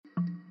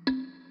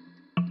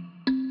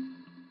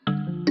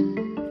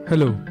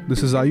Hello,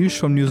 this is Ayush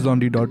from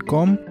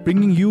newslaundry.com,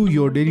 bringing you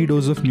your daily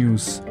dose of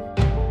news.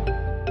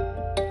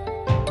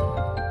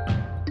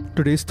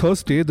 Today is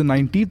Thursday, the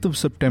 19th of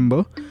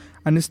September,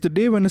 and it's the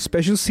day when a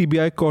special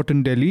CBI court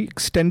in Delhi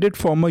extended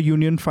former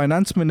Union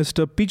Finance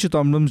Minister P.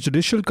 Chidambaram's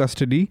judicial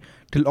custody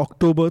till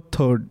October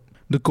 3rd.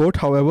 The court,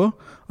 however,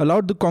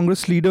 allowed the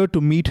Congress leader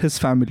to meet his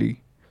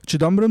family.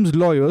 Chidambaram's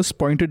lawyers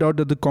pointed out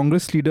that the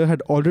Congress leader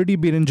had already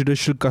been in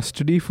judicial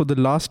custody for the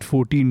last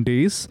 14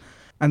 days,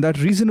 and that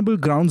reasonable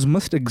grounds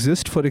must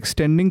exist for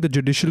extending the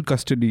judicial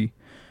custody.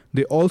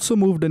 They also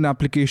moved an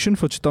application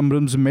for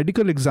Chidambaram's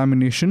medical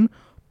examination,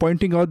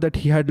 pointing out that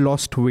he had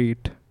lost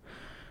weight.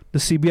 The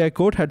CBI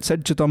court had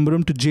sent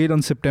Chidambaram to jail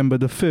on September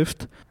the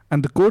 5th,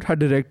 and the court had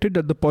directed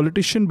that the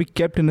politician be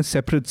kept in a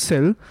separate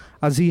cell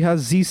as he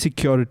has Z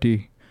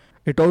security.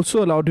 It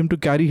also allowed him to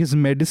carry his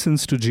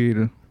medicines to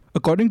jail.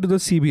 According to the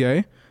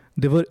CBI,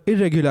 there were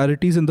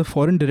irregularities in the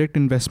foreign direct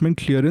investment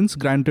clearance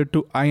granted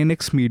to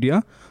INX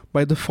Media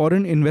by the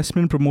Foreign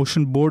Investment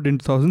Promotion Board in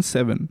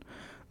 2007.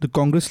 The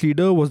Congress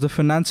leader was the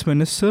finance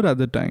minister at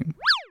the time.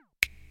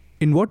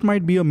 In what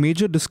might be a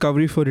major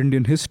discovery for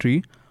Indian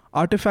history,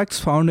 artifacts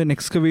found in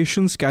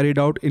excavations carried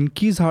out in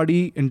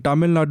Kizhadi in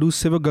Tamil Nadu's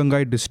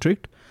Sivagangai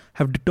district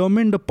have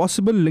determined a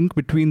possible link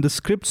between the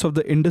scripts of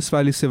the Indus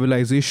Valley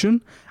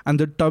civilization and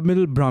the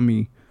Tamil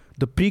Brahmi,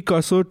 the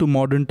precursor to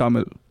modern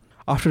Tamil.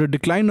 After the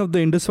decline of the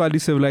Indus Valley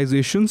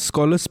civilization,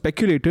 scholars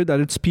speculated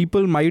that its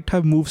people might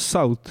have moved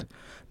south.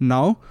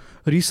 Now,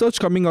 research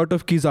coming out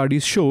of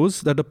Kizhadi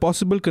shows that a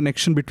possible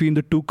connection between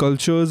the two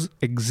cultures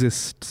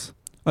exists.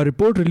 A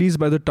report released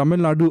by the Tamil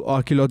Nadu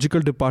Archaeological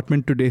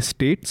Department today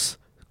states,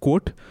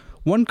 quote,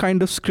 "One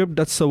kind of script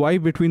that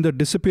survived between the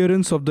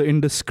disappearance of the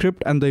Indus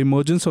script and the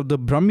emergence of the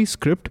Brahmi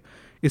script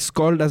is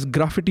called as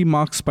graffiti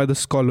marks by the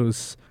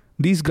scholars.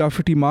 These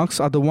graffiti marks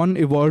are the one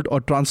evolved or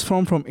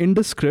transformed from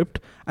Indus script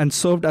and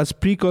served as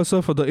precursor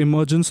for the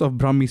emergence of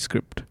Brahmi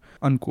script."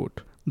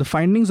 Unquote. The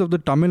findings of the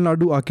Tamil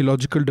Nadu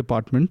Archaeological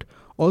Department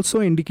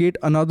also indicate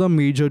another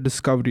major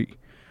discovery,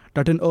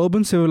 that an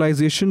urban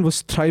civilization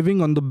was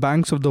thriving on the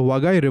banks of the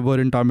Vagai River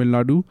in Tamil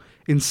Nadu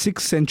in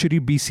 6th century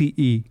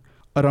BCE,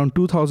 around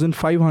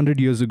 2500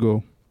 years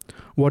ago.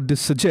 What this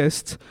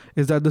suggests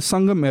is that the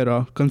Sangam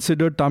era,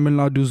 considered Tamil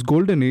Nadu's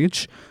golden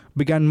age,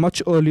 began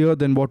much earlier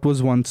than what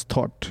was once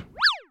thought.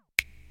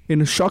 In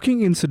a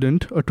shocking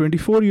incident, a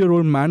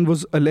 24-year-old man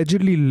was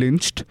allegedly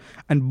lynched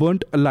and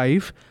burnt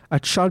alive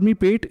at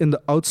Sharmipet in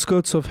the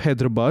outskirts of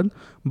Hyderabad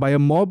by a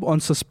mob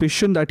on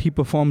suspicion that he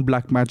performed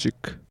black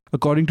magic.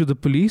 According to the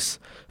police,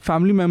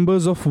 family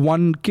members of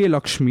one K.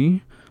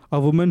 Lakshmi, a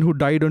woman who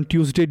died on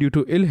Tuesday due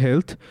to ill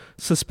health,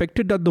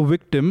 suspected that the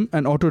victim,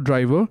 an auto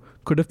driver,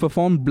 could have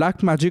performed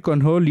black magic on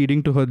her,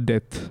 leading to her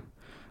death.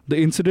 The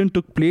incident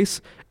took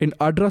place in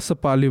Adra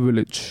Sapali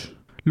village.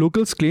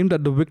 Locals claimed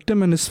that the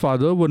victim and his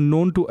father were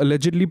known to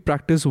allegedly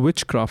practice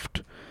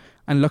witchcraft,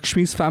 and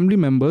Lakshmi's family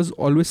members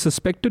always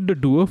suspected the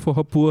doer for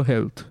her poor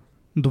health.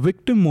 The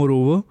victim,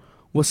 moreover,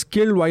 was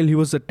killed while he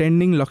was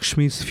attending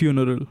Lakshmi's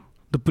funeral.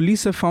 The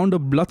police have found a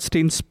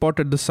blood-stained spot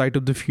at the site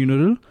of the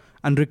funeral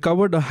and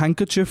recovered a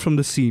handkerchief from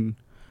the scene.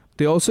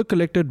 They also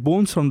collected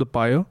bones from the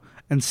pyre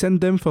and sent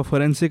them for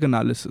forensic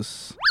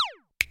analysis.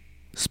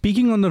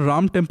 Speaking on the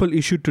Ram Temple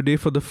issue today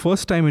for the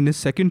first time in his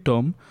second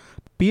term,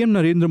 PM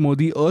Narendra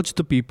Modi urged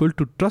the people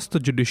to trust the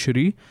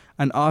judiciary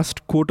and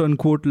asked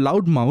quote-unquote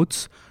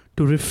loudmouths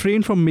to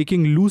refrain from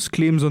making loose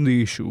claims on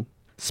the issue.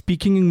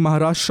 Speaking in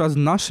Maharashtra's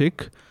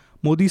Nashik,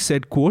 Modi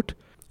said, quote,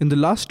 "In the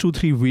last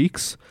 2-3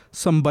 weeks,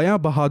 some Baya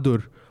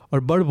Bahadur or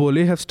Bad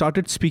Bole have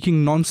started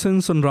speaking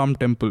nonsense on Ram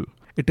Temple.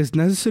 It is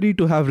necessary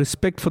to have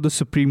respect for the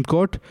Supreme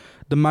Court.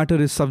 The matter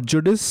is sub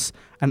judice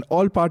and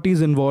all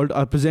parties involved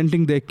are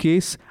presenting their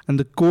case and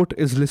the court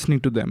is listening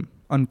to them."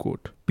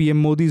 Unquote.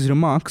 PM Modi's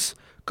remarks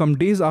come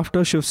days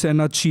after Shiv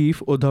Sena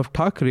chief Uddhav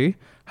Thackeray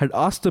had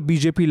asked the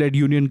BJP-led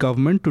union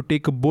government to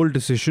take a bold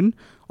decision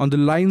on the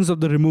lines of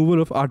the removal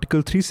of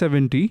Article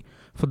 370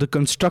 for the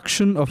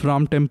construction of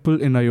Ram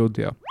Temple in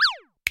Ayodhya.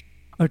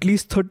 At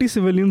least 30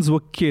 civilians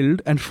were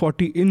killed and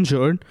 40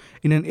 injured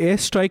in an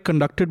airstrike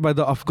conducted by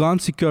the Afghan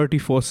security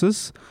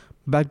forces,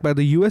 backed by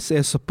the US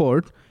air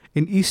support,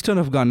 in eastern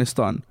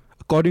Afghanistan,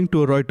 according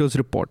to a Reuters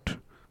report.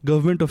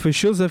 Government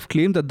officials have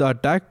claimed that the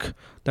attack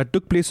that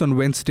took place on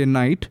Wednesday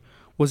night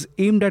was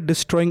aimed at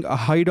destroying a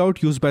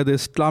hideout used by the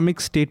Islamic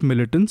State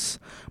militants,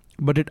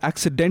 but it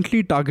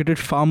accidentally targeted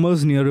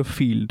farmers near a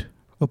field.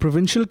 A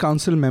provincial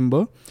council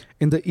member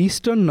in the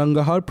eastern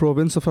Nangarhar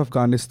province of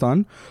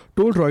Afghanistan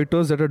told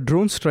Reuters that a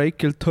drone strike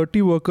killed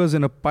 30 workers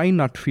in a pine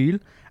nut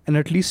field and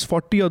at least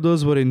 40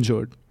 others were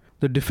injured.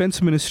 The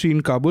Defense Ministry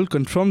in Kabul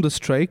confirmed the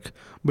strike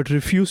but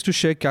refused to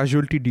share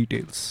casualty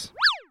details.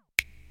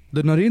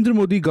 The Narendra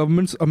Modi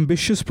government's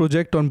ambitious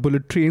project on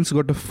bullet trains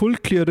got a full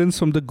clearance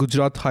from the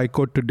Gujarat High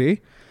Court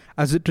today,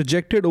 as it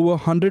rejected over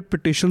 100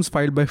 petitions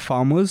filed by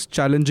farmers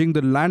challenging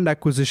the land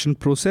acquisition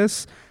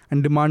process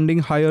and demanding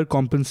higher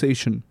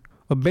compensation.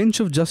 A bench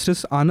of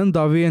Justice Anand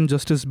Dave and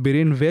Justice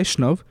Biren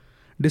Vaishnav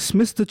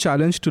dismissed the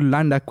challenge to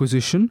land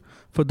acquisition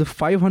for the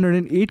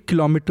 508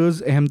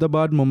 kilometers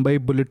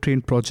Ahmedabad-Mumbai bullet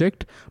train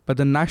project by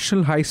the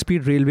National High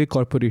Speed Railway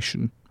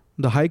Corporation.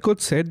 The High Court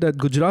said that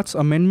Gujarat's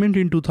amendment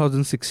in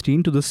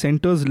 2016 to the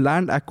centre's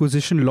land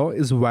acquisition law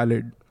is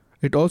valid.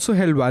 It also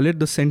held valid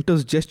the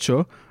centre's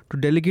gesture to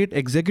delegate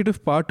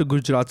executive power to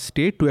Gujarat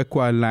state to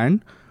acquire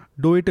land,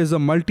 though it is a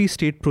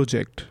multi-state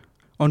project.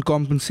 On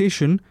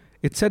compensation,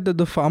 it said that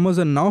the farmers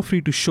are now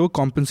free to show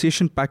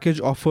compensation package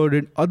offered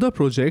in other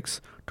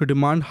projects to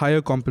demand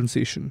higher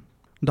compensation.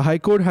 The High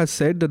Court has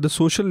said that the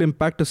social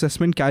impact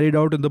assessment carried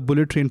out in the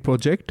bullet train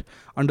project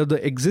under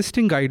the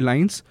existing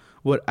guidelines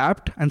were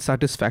apt and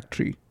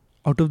satisfactory.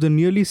 Out of the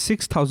nearly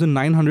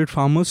 6,900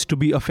 farmers to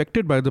be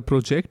affected by the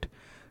project,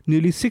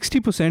 nearly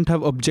 60%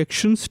 have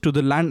objections to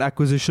the land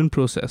acquisition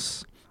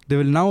process. They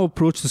will now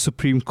approach the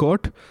Supreme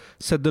Court,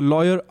 said the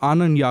lawyer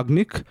Anand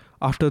Yagnik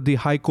after the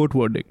High Court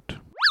verdict.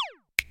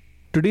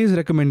 Today's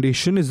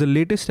recommendation is the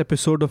latest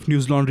episode of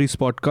News Laundry's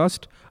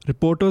podcast,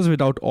 Reporters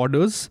Without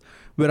Orders,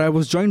 where I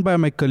was joined by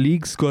my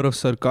colleagues Gaurav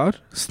Sarkar,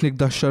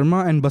 Snigdha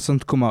Sharma and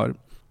Basant Kumar.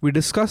 We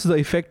discussed the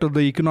effect of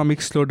the economic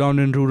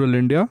slowdown in rural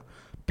India,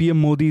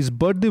 PM Modi's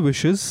birthday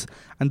wishes,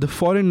 and the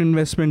foreign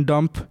investment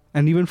dump,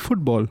 and even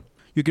football.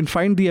 You can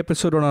find the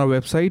episode on our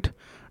website,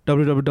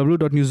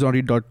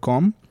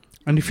 www.newslaundry.com.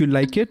 And if you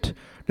like it,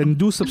 then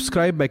do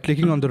subscribe by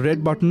clicking on the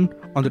red button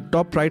on the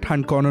top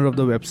right-hand corner of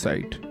the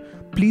website.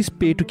 Please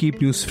pay to keep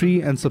news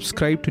free and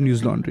subscribe to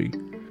News Laundry.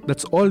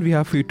 That's all we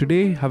have for you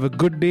today. Have a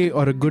good day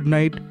or a good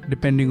night,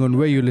 depending on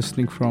where you're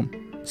listening from.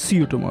 See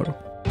you tomorrow.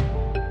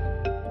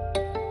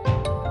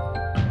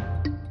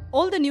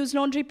 All the News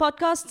Laundry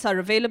podcasts are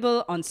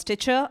available on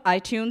Stitcher,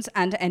 iTunes,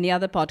 and any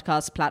other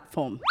podcast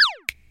platform.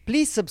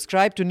 Please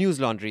subscribe to News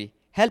Laundry.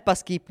 Help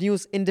us keep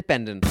news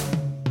independent.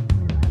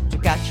 To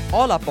catch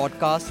all our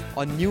podcasts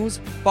on news,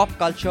 pop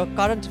culture,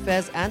 current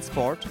affairs, and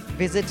sport,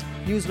 visit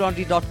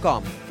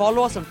newslaundry.com.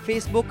 Follow us on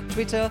Facebook,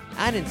 Twitter,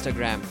 and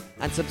Instagram,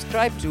 and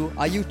subscribe to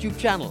our YouTube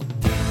channel.